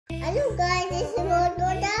Hello guys, this is Mahrosh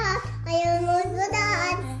Buzdar. I am Mahrosh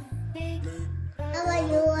Buzdar. How are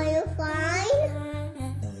you? Are you fine?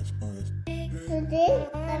 Today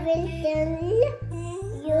I will tell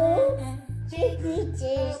you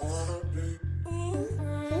secrets.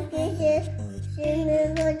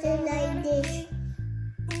 Remember like this.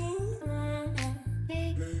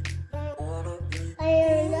 I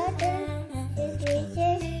am not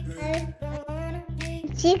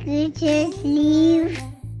secrets live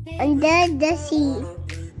under the sea.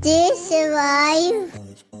 They survive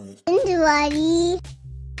in very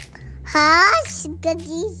harsh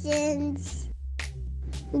conditions.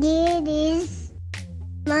 There is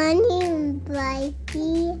many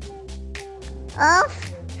variety of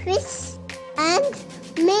fish and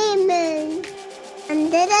mammals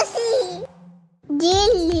under the sea. They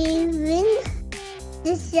live in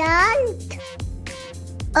the salt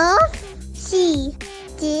of sea.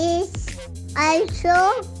 This also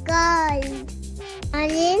called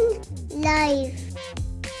marine life.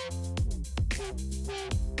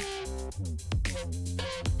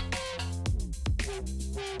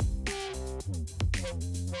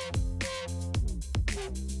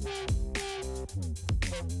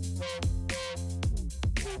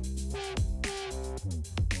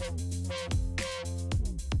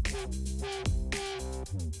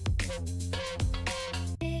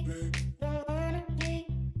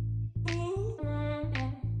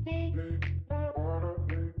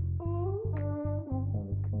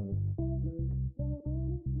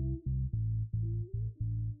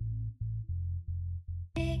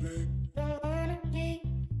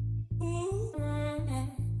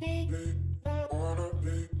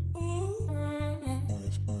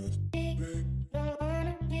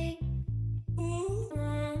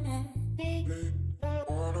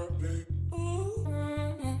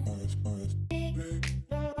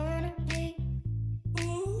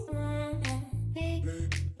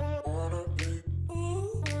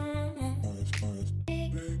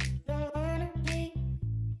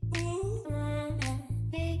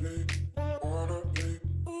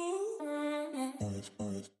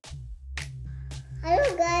 Hello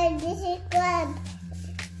guys, this is crab.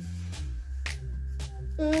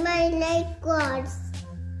 My life crabs.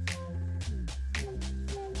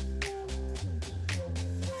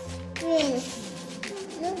 Yes.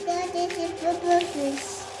 Look at this is purple fish.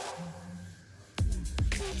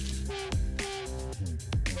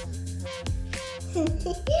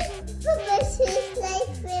 Purple fish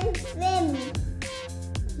like swim.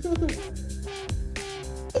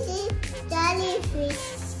 This is jellyfish.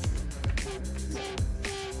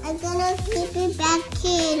 I'm gonna keep it back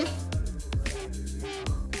here.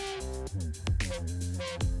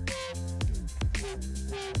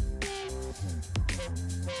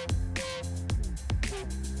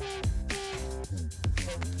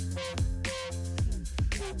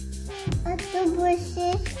 Octopus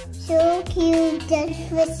is so cute, that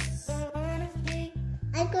fish.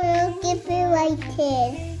 I'm gonna keep it right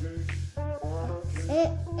here.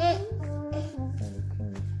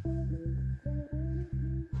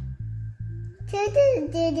 Turtle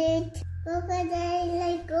did it. Crocodile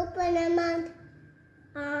like open a mouth.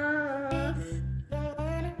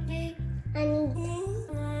 And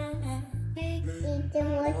eat the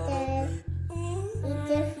water. Eat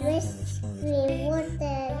the fish with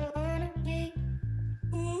water.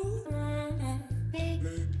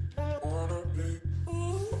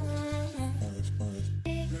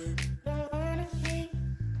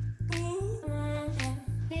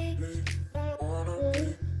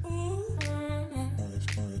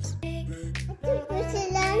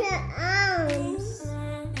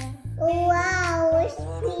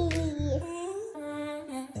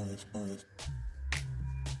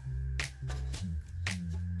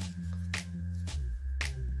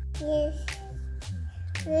 Yes,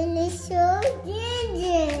 really so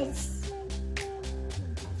dangerous.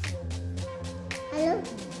 Hello,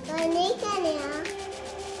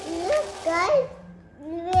 look guys,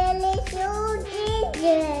 really so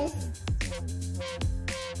dangerous.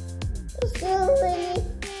 It's so really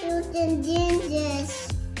cute and dangerous.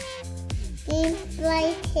 Keep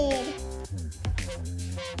right here.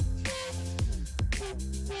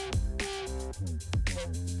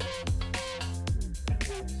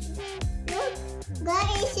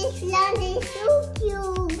 Guys, this land is so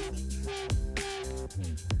cute.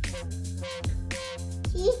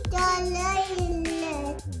 She's the lion.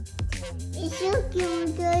 It's so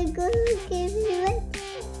cute. I'm gonna give you it.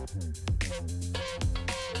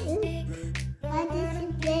 But this is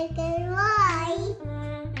black and white.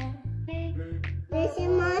 This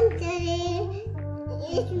monster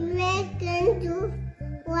is black and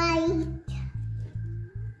white.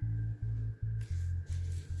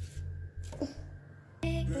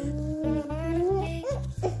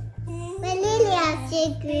 Vanilla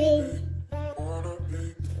secret.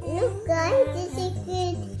 Look guys, the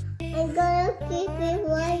secret. I'm gonna keep it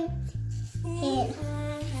right here.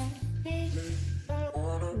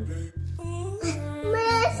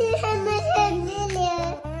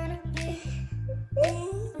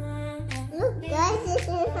 Look guys, this is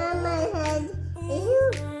how my head is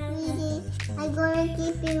really. I'm gonna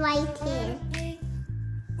keep it right here.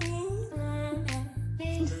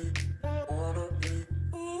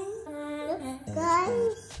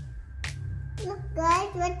 Look guys,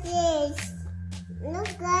 what is?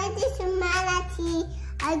 Look guys, this is manatee.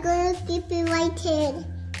 I'm gonna keep it right here.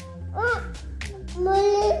 Oh, look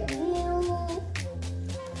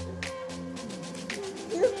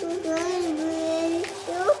guys, we're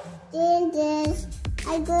so dangerous.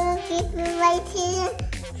 I'm gonna keep it right here.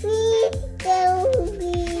 Feet, there will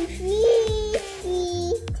be 3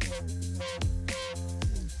 feet.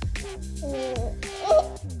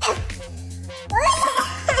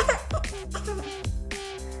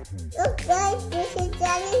 Look guys, this is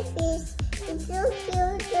jellyfish. It's so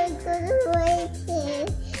cute. I'm gonna wait here.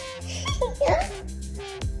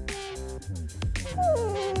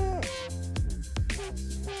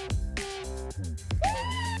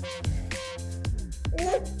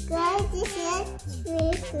 Look guys, this is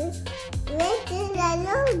jellyfish. Red and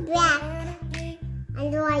yellow, black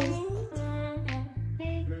and white.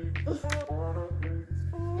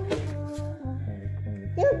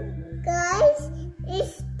 Look guys,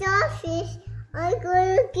 it's starfish. I'm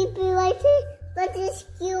gonna keep it right here, but it's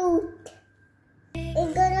cute.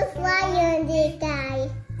 It's gonna fly on this guy.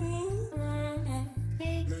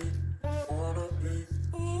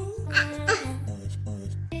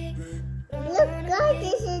 Look guys,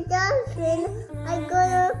 this is dolphin.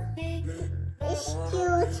 It's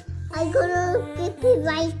cute. I'm gonna keep it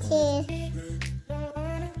right here.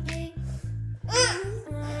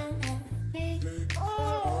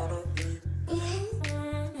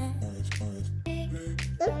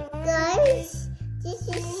 Look guys, this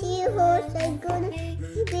is seahorse. I'm gonna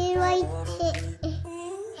keep it right here.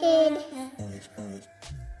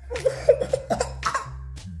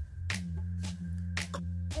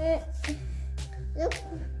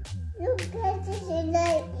 Look guys, this is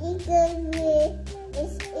like eagle way.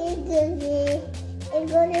 It's eagle way. I'm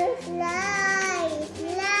gonna fly.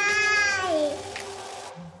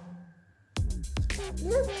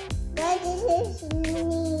 Look guys, this is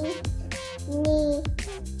me.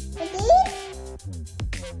 Okay?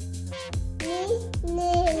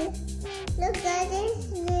 Nail. Look guys, this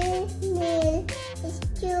is nail. It's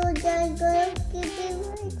cute. I'm gonna keep it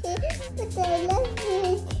right here, but I love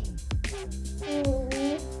it.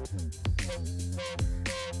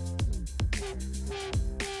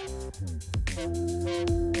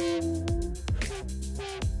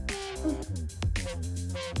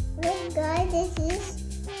 Look guys, this is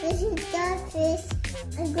starfish.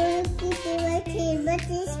 I'm gonna keep it right here, but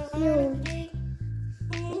it's cute.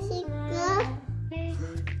 This is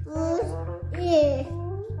here.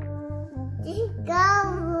 This is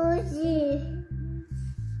here.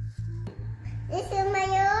 This is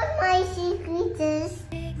my secrets.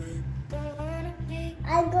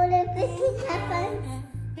 I'm gonna pick it up.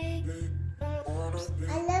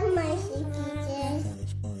 I